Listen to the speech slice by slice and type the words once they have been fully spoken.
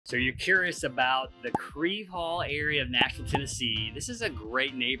So you're curious about the Crieve Hall area of Nashville, Tennessee. This is a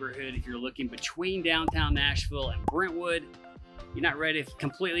great neighborhood if you're looking between downtown Nashville and Brentwood. You're not ready to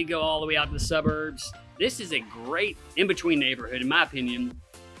completely go all the way out to the suburbs. This is a great in-between neighborhood, in my opinion.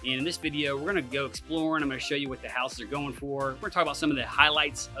 And in this video, we're gonna go exploring. I'm gonna show you what the houses are going for. We're gonna talk about some of the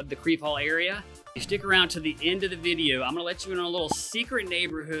highlights of the Crieve Hall area. If you stick around to the end of the video, I'm gonna let you in on a little secret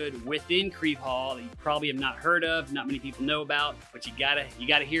neighborhood within Crieve Hall that you probably have not heard of, not many people know about, but you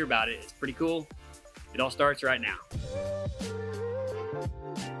gotta hear about it. It's pretty cool. It all starts right now.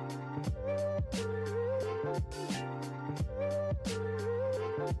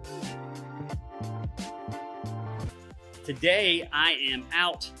 Today, I am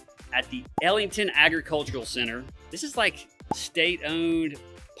out at the Ellington Agricultural Center. This is like state-owned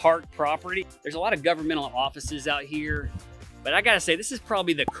park property. There's a lot of governmental offices out here, but I gotta say, this is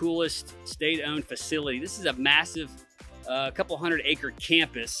probably the coolest state-owned facility. This is a massive, couple 100-acre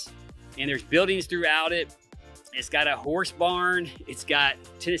campus, and there's buildings throughout it. It's got a horse barn. It's got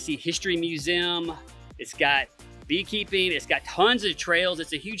Tennessee History Museum. It's got beekeeping. It's got tons of trails.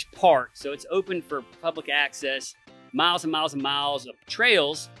 It's a huge park, so it's open for public access. Miles and miles and miles of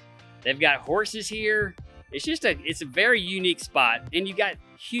trails. They've got horses here. It's a very unique spot. And you got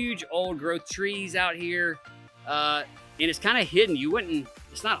huge old growth trees out here. And it's kind of hidden.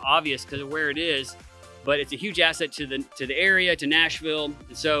 It's not obvious because of where it is, but it's a huge asset to the area, to Nashville.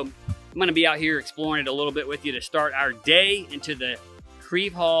 And so I'm gonna be out here exploring it a little bit with you to start our day into the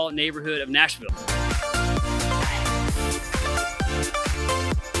Crieve Hall neighborhood of Nashville.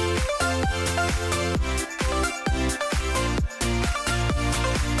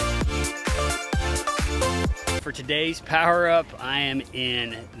 For today's power up, I am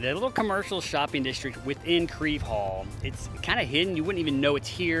in the little commercial shopping district within Crieve Hall. It's kind of hidden. You wouldn't even know it's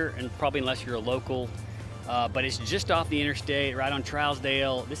here, and probably unless you're a local, but it's just off the interstate, right on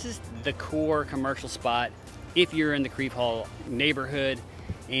Trousdale. This is the core commercial spot if you're in the Crieve Hall neighborhood,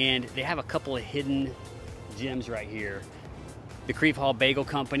 and they have a couple of hidden gems right here. The Crieve Hall Bagel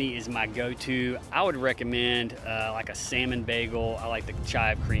Company is my go-to. I would recommend like a salmon bagel. I like the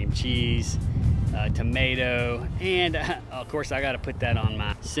chive cream cheese. Tomato, and of course I got to put that on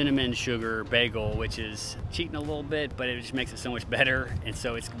my cinnamon sugar bagel, which is cheating a little bit, but it just makes it so much better, and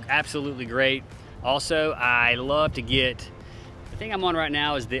so it's absolutely great. Also, I love to get, the thing I'm on right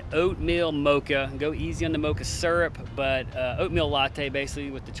now is the oatmeal mocha. Go easy on the mocha syrup, but oatmeal latte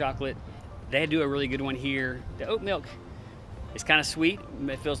basically with the chocolate. They do a really good one here. The oat milk is kind of sweet.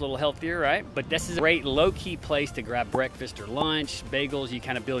 It feels a little healthier, right? But this is a great low-key place to grab breakfast or lunch. Bagels, you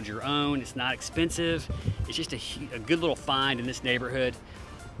kind of build your own. It's not expensive. It's just a good little find in this neighborhood.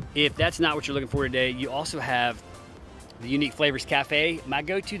 If that's not what you're looking for today, you also have the Unique Flavors Cafe. My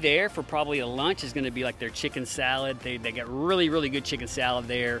go-to there for probably a lunch is gonna be like their chicken salad. They got really, really good chicken salad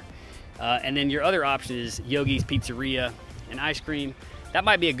there. And then your other option is Yogi's Pizzeria and ice cream. That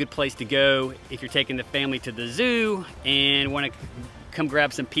might be a good place to go if you're taking the family to the zoo and want to come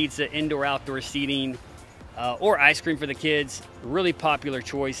grab some pizza, indoor, outdoor seating, or ice cream for the kids. Really popular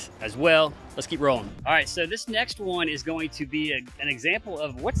choice as well. Let's keep rolling. All right, so this next one is going to be an example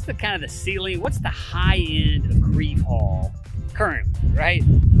of what's the kind of the ceiling, what's the high end of Crieve Hall currently, right?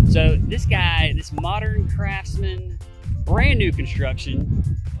 So this guy, this modern craftsman, brand new construction,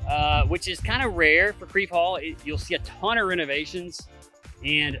 which is kind of rare for Crieve Hall. You'll see a ton of renovations.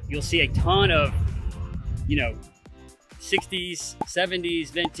 And you'll see a ton of, 60s,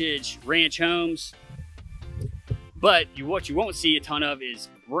 70s vintage ranch homes. But what you won't see a ton of is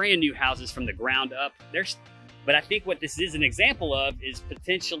brand new houses from the ground up. But I think what this is an example of is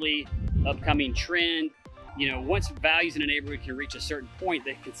potentially upcoming trend. Once values in a neighborhood can reach a certain point,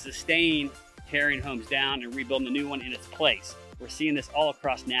 they can sustain tearing homes down and rebuilding a new one in its place. We're seeing this all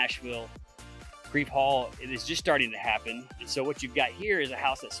across Nashville. Crieve Hall, it is just starting to happen. And so what you've got here is a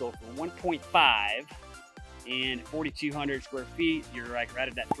house that sold for 1.5 and 4,200 square feet. You're like right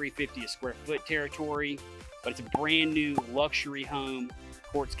at that 350 a square foot territory, but it's a brand new luxury home,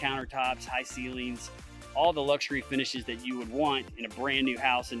 quartz countertops, high ceilings, all the luxury finishes that you would want in a brand new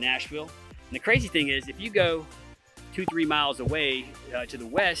house in Nashville. And the crazy thing is, if you go 2-3 miles away to the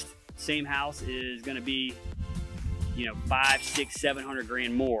west, same house is gonna be 500, 600, 700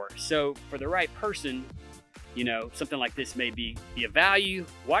 grand more. So for the right person, something like this may be a value.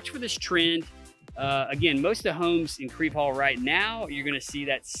 Watch for this trend. Again, most of the homes in Crieve Hall right now, you're gonna see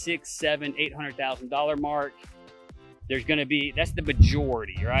that $600,000, $700,000, $800,000 mark. That's the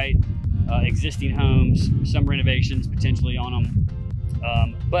majority, right? Existing homes, some renovations potentially on them.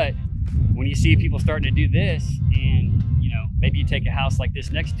 But when you see people starting to do this, and maybe you take a house like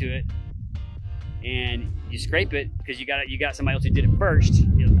this next to it, and you scrape it because you got somebody else who did it first.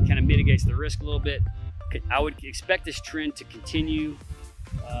 It kind of mitigates the risk a little bit. I would expect this trend to continue,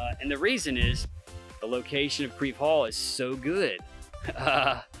 and the reason is the location of Crieve Hall is so good.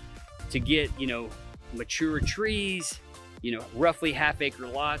 To get, you know, mature trees, you know, roughly half-acre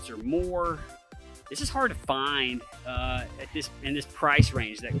lots or more. This is hard to find in this price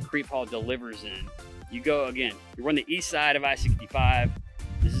range that Crieve Hall delivers in. You go, again, you're on the east side of I-65.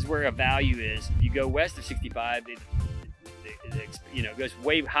 This is where a value is. If you go west of 65, you know, it goes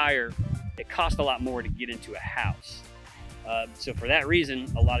way higher. It costs a lot more to get into a house. So for that reason,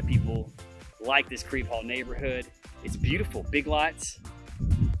 a lot of people like this Crieve Hall neighborhood. It's beautiful, big lots,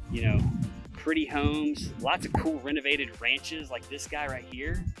 you know, pretty homes, lots of cool renovated ranches like this guy right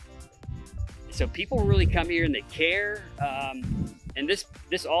here. So people really come here and they care. And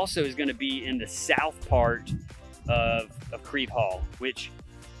this also is going to be in the south part of Crieve Hall, which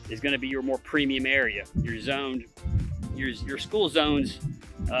is going to be your more premium area. Your school zones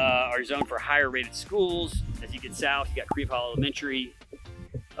are zoned for higher rated schools. As you get south, you got Crieve Hall Elementary.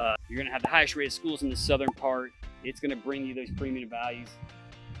 You're going to have the highest rated schools in the southern part. It's going to bring you those premium values.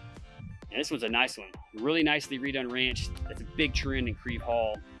 And this one's a nice one. Really nicely redone ranch. That's a big trend in Crieve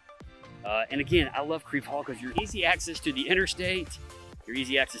Hall. And again, I love Crieve Hall because you're easy access to the interstate. You're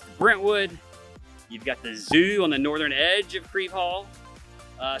easy access to Brentwood. You've got the zoo on the northern edge of Crieve Hall.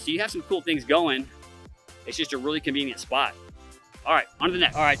 So you have some cool things going. It's just a really convenient spot. All right, on to the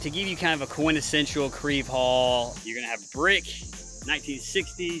next. All right, to give you kind of a quintessential Crieve Hall, you're gonna have brick,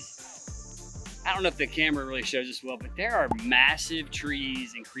 1960s. I don't know if the camera really shows this well, but there are massive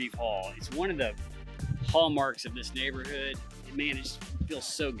trees in Crieve Hall. It's one of the hallmarks of this neighborhood. And man, it just feels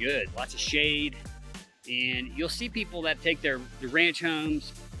so good. Lots of shade. And you'll see people that take the ranch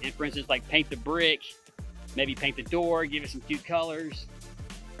homes and, for instance, like paint the brick, maybe paint the door, give it some cute colors.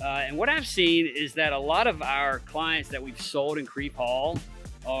 And what I've seen is that a lot of our clients that we've sold in Crieve Hall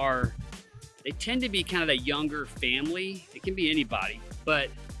they tend to be kind of a younger family. It can be anybody, but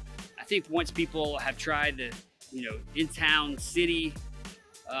I think once people have tried the, you know, in-town city,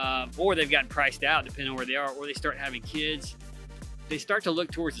 or they've gotten priced out depending on where they are, or they start having kids, they start to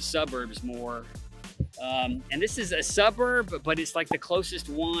look towards the suburbs more. And this is a suburb, but it's like the closest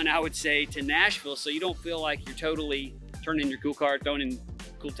one, I would say, to Nashville. So you don't feel like you're totally turning in your cool card, throwing in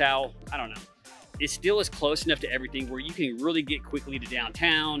cool towel. I don't know. It still is close enough to everything where you can really get quickly to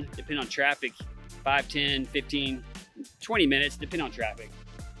downtown, depending on traffic, 5, 10, 15, 20 minutes, depending on traffic.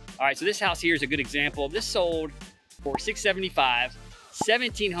 All right, so this house here is a good example. This sold for $675,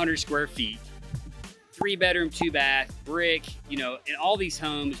 1,700 square feet, 3-bedroom, 2-bath, brick. You know, in all these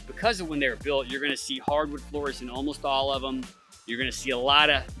homes, because of when they were built, you're gonna see hardwood floors in almost all of them. You're gonna see a lot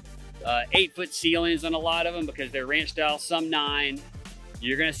of 8-foot ceilings on a lot of them because they're ranch style, some 9.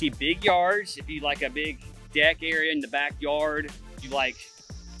 You're gonna see big yards. If you like a big deck area in the backyard, if you like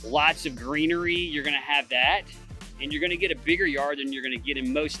lots of greenery, you're gonna have that. And you're gonna get a bigger yard than you're gonna get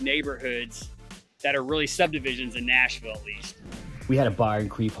in most neighborhoods that are really subdivisions in Nashville, at least. We had a buyer in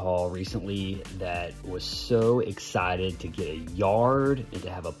Crieve Hall recently that was so excited to get a yard and to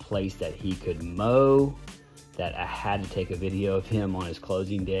have a place that he could mow that I had to take a video of him on his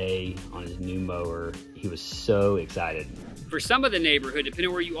closing day on his new mower. He was so excited. For some of the neighborhood, depending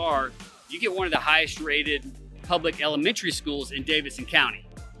on where you are, you get one of the highest rated public elementary schools in Davidson County.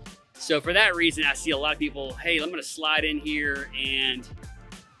 So for that reason, I see a lot of people, hey, I'm gonna slide in here and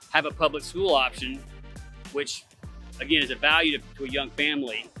have a public school option, which again is a value to a young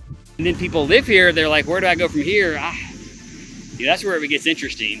family. And then people live here, they're like, where do I go from here? That's where it gets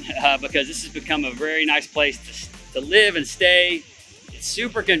interesting because this has become a very nice place to live and stay. It's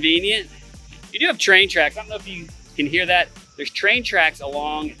super convenient. You do have train tracks. I don't know if you can hear that. There's train tracks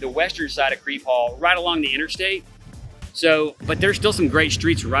along the western side of Crieve Hall, right along the interstate. So, but there's still some great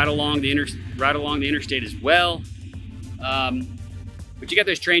streets right along the interstate as well. But you got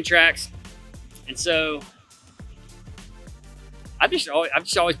those train tracks, and so I've just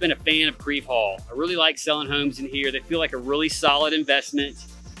always been a fan of Crieve Hall. I really like selling homes in here. They feel like a really solid investment.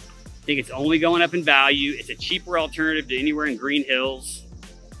 I think it's only going up in value. It's a cheaper alternative to anywhere in Green Hills.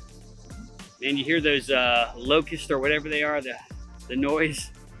 And you hear those locusts or whatever they are, the noise.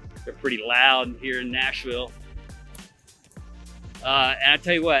 They're pretty loud here in Nashville. And I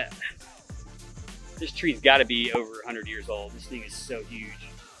tell you what, this tree's gotta be over 100 years old. This thing is so huge.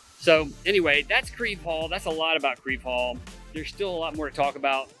 So anyway, that's Crieve Hall. That's a lot about Crieve Hall. There's still a lot more to talk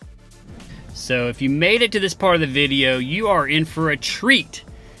about. So if you made it to this part of the video, you are in for a treat.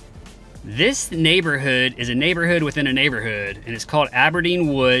 This neighborhood is a neighborhood within a neighborhood, and it's called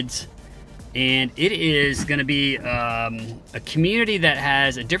Aberdeen Woods. And it is going to be a community that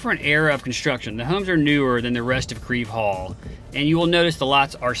has a different era of construction. The homes are newer than the rest of Crieve Hall, and you will notice the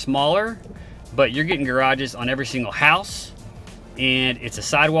lots are smaller, but you're getting garages on every single house, and it's a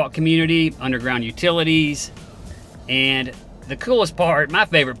sidewalk community, underground utilities, and the coolest part, my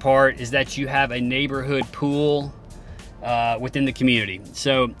favorite part, is that you have a neighborhood pool within the community.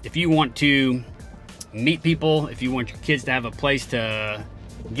 So if you want to meet people, if you want your kids to have a place to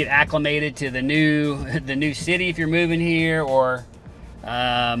get acclimated to the new city if you're moving here, or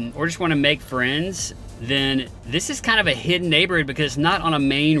just want to make friends, then this is kind of a hidden neighborhood because it's not on a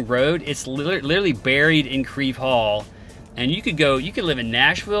main road. It's literally buried in Crieve Hall, and you could live in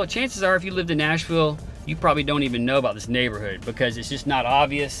Nashville. Chances are, if you lived in Nashville, you probably don't even know about this neighborhood because it's just not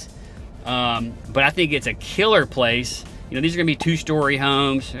obvious. But I think it's a killer place. You know, these are gonna be 2-story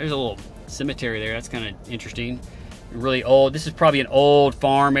homes. There's a little cemetery there. That's kind of interesting. Really old. This is probably an old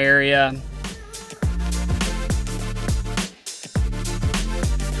farm area.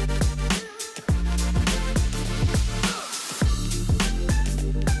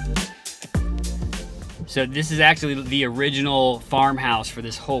 So this is actually the original farmhouse for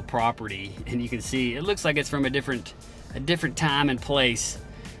this whole property, and you can see it looks like it's from a different time and place.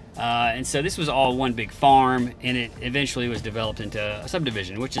 And so this was all one big farm, and it eventually was developed into a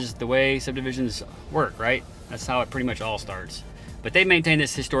subdivision, which is the way subdivisions work, right? That's how it pretty much all starts. But they maintain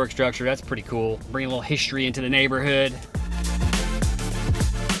this historic structure. That's pretty cool. Bring a little history into the neighborhood.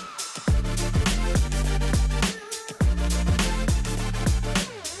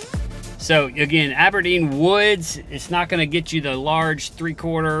 So again, Aberdeen Woods, it's not gonna get you the large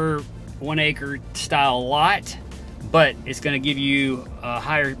 3/4, 1 acre style lot, but it's gonna give you a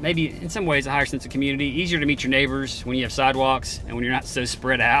higher, maybe in some ways, a higher sense of community, easier to meet your neighbors when you have sidewalks and when you're not so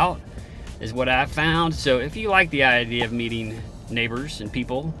spread out, is what I've found. So if you like the idea of meeting neighbors and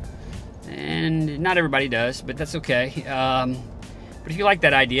people, and not everybody does, but that's okay. But if you like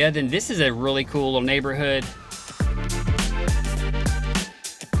that idea, then this is a really cool little neighborhood.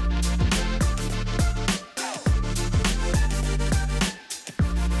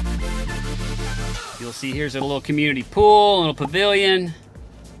 You'll see here's a little community pool, a little pavilion.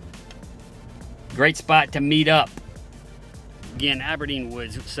 Great spot to meet up. Again, Aberdeen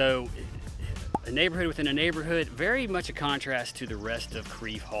Woods. So a neighborhood within a neighborhood, very much a contrast to the rest of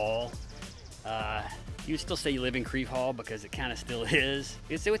Crieve Hall. You would still say you live in Crieve Hall because it kind of still is.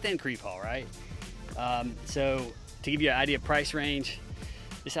 It's within Crieve Hall, right? So to give you an idea of price range,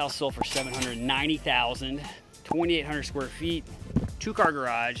 this house sold for $790,000, 2,800 square feet, 2-car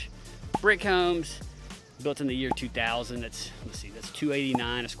garage, brick homes, built in the year 2000. Let's see, that's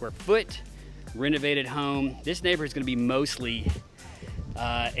 $289 a square foot, renovated home. This neighborhood is going to be mostly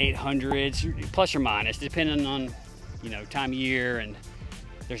 800s plus or minus, depending on, you know, time of year. And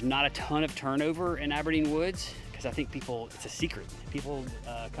there's not a ton of turnover in Aberdeen Woods because I think people, it's a secret. People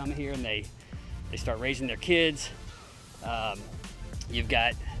come here and they start raising their kids. You've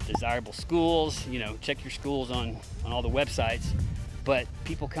got desirable schools. You know, check your schools on all the websites. But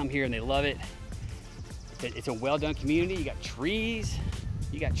people come here and they love it. It's a well-done community. You got trees.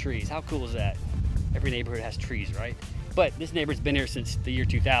 How cool is that? Every neighborhood has trees, right? But this neighborhood's been here since the year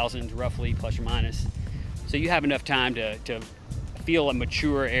 2000, roughly, plus or minus. So you have enough time to feel a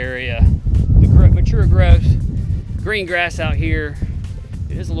mature area, mature growth, green grass out here.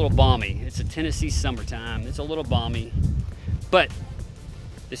 It is a little balmy. It's a Tennessee summertime. It's a little balmy, but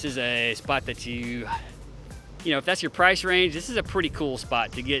this is a spot that you know, if that's your price range, this is a pretty cool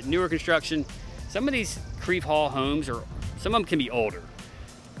spot to get newer construction. Some of these Crieve Hall homes some of them can be older,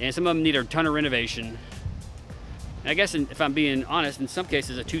 and some of them need a ton of renovation. And I guess, if I'm being honest, in some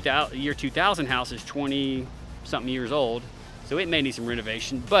cases, a year 2000 house is 20-something years old, so it may need some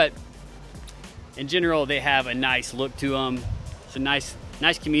renovation. But in general, they have a nice look to them. It's a nice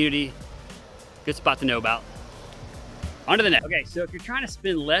community, good spot to know about. On to the next. Okay, so if you're trying to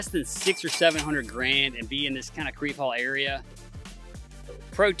spend less than $600 or $700 grand and be in this kind of Crieve Hall area,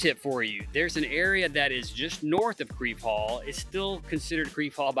 pro tip for you, there's an area that is just north of Crieve Hall. It's still considered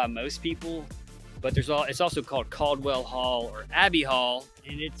Crieve Hall by most people, but it's also called Caldwell Hall or Abbey Hall,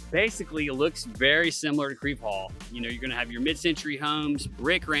 and it's basically, it looks very similar to Crieve Hall. You know, you're gonna have your mid-century homes,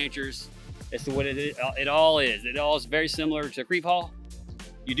 brick ranchers. That's what it all is. It all is very similar to Crieve Hall.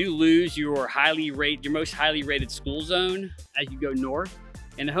 You do lose your most highly rated school zone as you go north,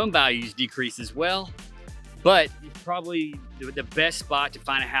 and the home values decrease as well. But it's probably the best spot to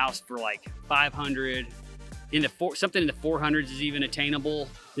find a house for like 500, something in the 400s is even attainable.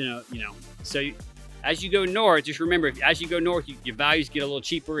 You know. So as you go north, just remember, as you go north, your values get a little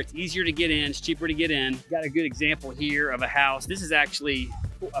cheaper. It's easier to get in. It's cheaper to get in. Got a good example here of a house. This is actually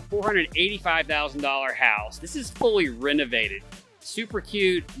a $485,000 house. This is fully renovated. Super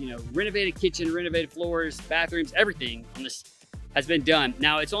cute, you know, renovated kitchen, renovated floors, bathrooms, everything on this has been done.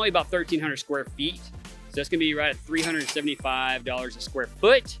 Now it's only about 1,300 square feet. So it's gonna be right at $375 a square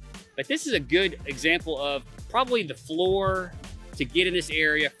foot. But this is a good example of probably the floor to get in this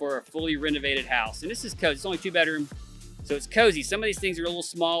area for a fully renovated house. And this is cozy, it's only 2 bedroom, so it's cozy. Some of these things are a little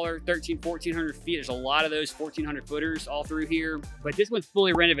smaller, 1,400 feet. There's a lot of those 1,400 footers all through here. But this one's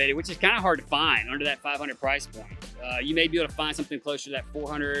fully renovated, which is kind of hard to find under that 500 price point. You may be able to find something closer to that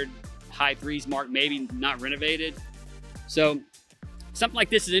 400, high threes mark, maybe not renovated. So something like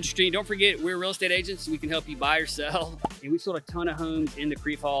this is interesting. Don't forget, we're real estate agents. We can help you buy or sell. And we sold a ton of homes in the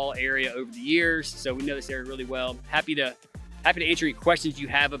Crieve Hall area over the years. So we know this area really well. Happy to answer any questions you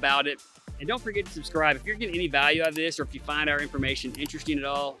have about it. And don't forget to subscribe. If you're getting any value out of this, or if you find our information interesting at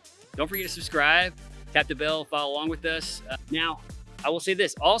all, don't forget to subscribe, tap the bell, follow along with us. Now, I will say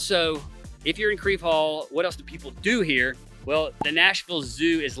this also, if you're in Crieve Hall, what else do people do here? Well, the Nashville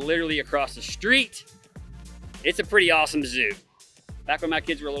Zoo is literally across the street. It's a pretty awesome zoo. Back when my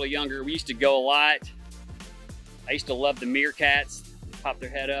kids were a little younger, we used to go a lot. I used to love the meerkats. They pop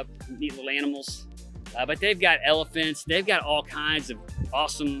their head up, neat little animals. But they've got elephants. They've got all kinds of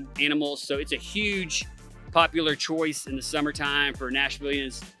awesome animals. So it's a huge, popular choice in the summertime for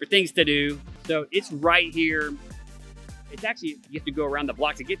Nashvillians, for things to do. So it's right here. It's actually, you have to go around the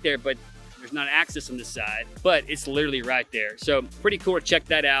block to get there, but there's not access on this side, but it's literally right there. So pretty cool to check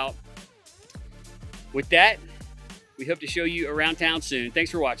that out. With that, we hope to show you around town soon.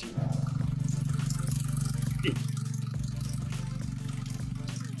 Thanks for watching.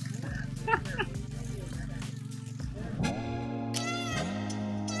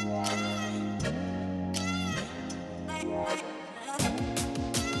 Bye.